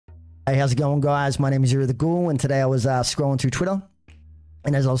Hey, how's it going, guys? My name is EerieTheGhoul, and today I was scrolling through Twitter,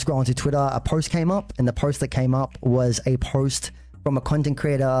 and as I was scrolling through Twitter, a post came up, and the post that came up was a post from a content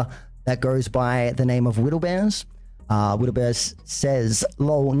creator that goes by the name of Whittlebears. Whittlebears says,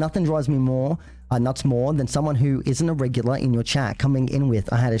 "Lol, nothing drives me nuts more than someone who isn't a regular in your chat coming in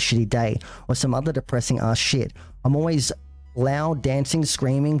with 'I had a shitty day' or some other depressing ass shit. I'm always loud, dancing,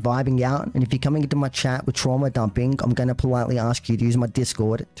 screaming, vibing out, and if you're coming into my chat with trauma dumping, I'm going to politely ask you to use my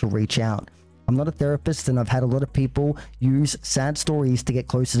Discord to reach out. I'm not a therapist, and I've had a lot of people use sad stories to get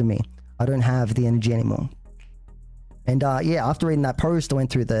closer to me. I don't have the energy anymore." And yeah, after reading that post, I went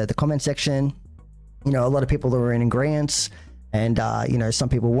through the comment section. You know, a lot of people were in agreement, and you know, some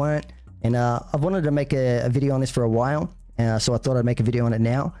people weren't. And I've wanted to make a video on this for a while, so I thought I'd make a video on it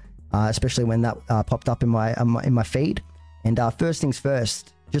now, especially when that popped up in my feed. And first things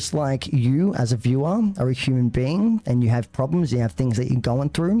first, just like you as a viewer are a human being and you have problems, you have things that you're going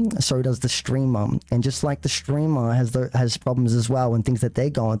through, so does the streamer. And just like the streamer has problems as well and things that they're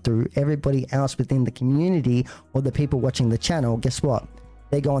going through, everybody else within the community or the people watching the channel, guess what?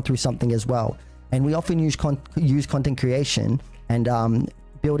 They're going through something as well. And we often use content creation and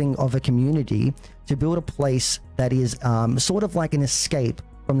building of a community to build a place that is sort of like an escape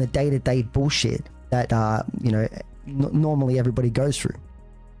from the day-to-day bullshit that you know, normally everybody goes through,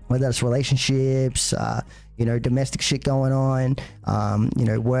 whether that's relationships, you know, domestic shit going on, you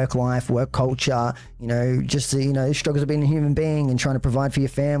know, work life, work culture, you know, just you know, struggles of being a human being and trying to provide for your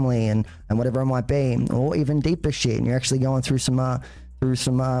family and whatever it might be, or even deeper shit, and you're actually going through some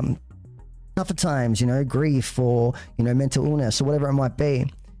tougher times, you know, grief or, you know, mental illness or whatever it might be.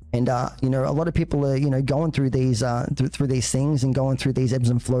 And you know, a lot of people are, you know, going through these through these things and going through these ebbs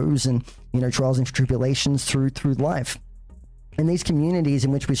and flows and, you know, trials and tribulations through life. And these communities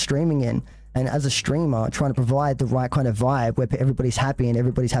in which we're streaming in, and as a streamer trying to provide the right kind of vibe where everybody's happy and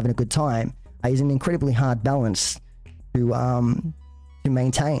everybody's having a good time, is an incredibly hard balance to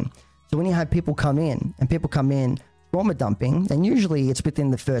maintain. So when you have people come in trauma dumping, and usually it's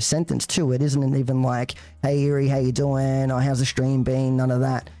within the first sentence too. It isn't even like, "Hey Eerie, how you doing? Oh, how's the stream been?" None of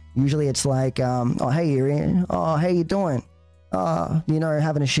that. Usually it's like, "Oh, hey Eerie, oh, how you doing? You know,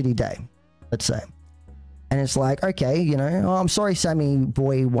 having a shitty day," let's say. And it's like, okay, you know, "Oh, I'm sorry, Sammy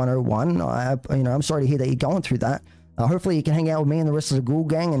Boy 101. You know, I'm sorry to hear that you're going through that. Hopefully you can hang out with me and the rest of the Ghoul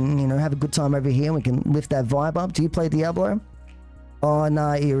gang and, you know, have a good time over here. We can lift that vibe up. Do you play Diablo?" "Oh,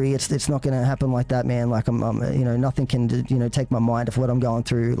 nah, Eerie, it's not gonna happen like that, man. Like, I'm you know, nothing can, you know, take my mind off what I'm going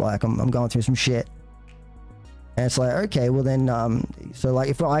through. Like, I'm going through some shit." And it's like, okay, well then, so like,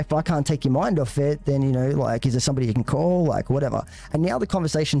 if I can't take your mind off it, then, you know, like, is there somebody you can call, like, whatever. And now the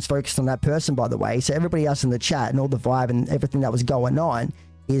conversation's focused on that person, by the way. So everybody else in the chat and all the vibe and everything that was going on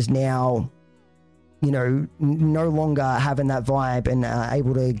is now, you know, no longer having that vibe and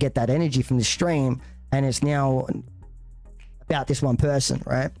able to get that energy from the stream. And it's now about this one person,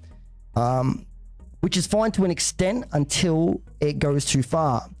 right? Which is fine to an extent until it goes too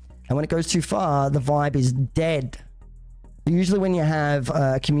far. And when it goes too far, the vibe is dead. Usually when you have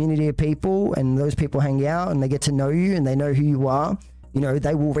a community of people and those people hang out and they get to know you and they know who you are, you know,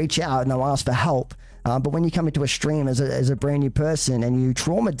 they will reach out and they'll ask for help. But when you come into a stream as a brand new person and you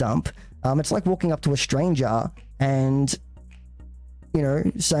trauma dump, it's like walking up to a stranger and, you know,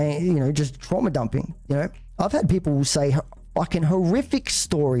 saying, you know, just trauma dumping. You know, I've had people say fucking horrific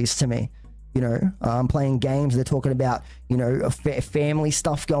stories to me, you know, playing games. They're talking about, you know, family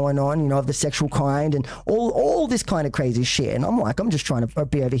stuff going on, you know, of the sexual kind and all this kind of crazy shit. And I'm like, I'm just trying to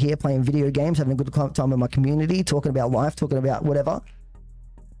be over here playing video games, having a good time with my community, talking about life, talking about whatever,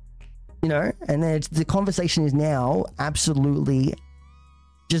 you know. And then the conversation is now absolutely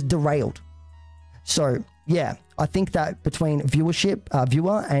just derailed. So yeah, I think that between viewer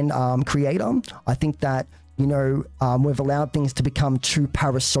and creator, I think that, you know, we've allowed things to become too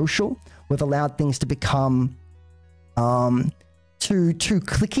parasocial. We've allowed things to become too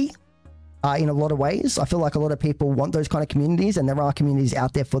cliquey in a lot of ways. I feel like a lot of people want those kind of communities, and there are communities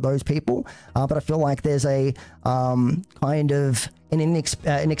out there for those people. But I feel like there's a kind of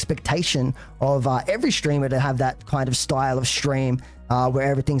an expectation of every streamer to have that kind of style of stream where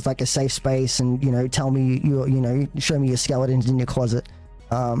everything's like a safe space, and, you know, tell me you know, show me your skeletons in your closet.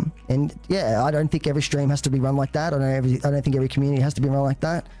 And yeah, I don't think every stream has to be run like that. I don't think every community has to be run like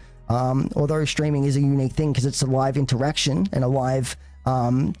that. Although streaming is a unique thing because it's a live interaction and a live,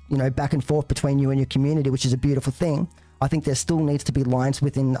 you know, back and forth between you and your community, which is a beautiful thing. I think there still needs to be lines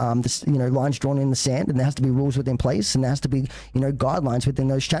within, this, you know, lines drawn in the sand, and there has to be rules within place, and there has to be, you know, guidelines within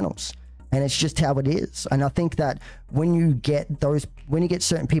those channels. and it's just how it is. And I think that when you get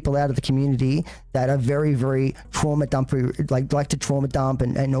certain people out of the community that are very, very trauma dumper, like to trauma dump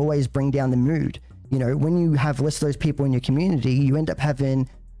and always bring down the mood, you know, when you have less of those people in your community, you end up having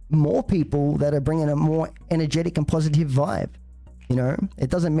more people that are bringing a more energetic and positive vibe. You know, it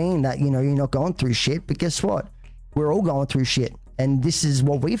doesn't mean that, you know, you're not going through shit, but guess what? We're all going through shit. And this is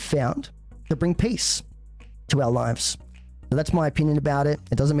what we've found to bring peace to our lives. So that's my opinion about it.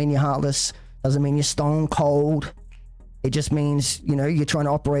 It doesn't mean you're heartless. Doesn't mean you're stone cold. It just means, you know, you're trying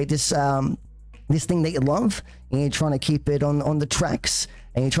to operate this this thing that you love, and you're trying to keep it on the tracks,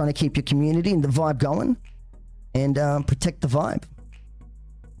 and you're trying to keep your community and the vibe going, and protect the vibe.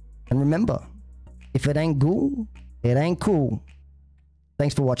 And remember, if it ain't cool, it ain't cool.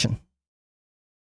 Thanks for watching.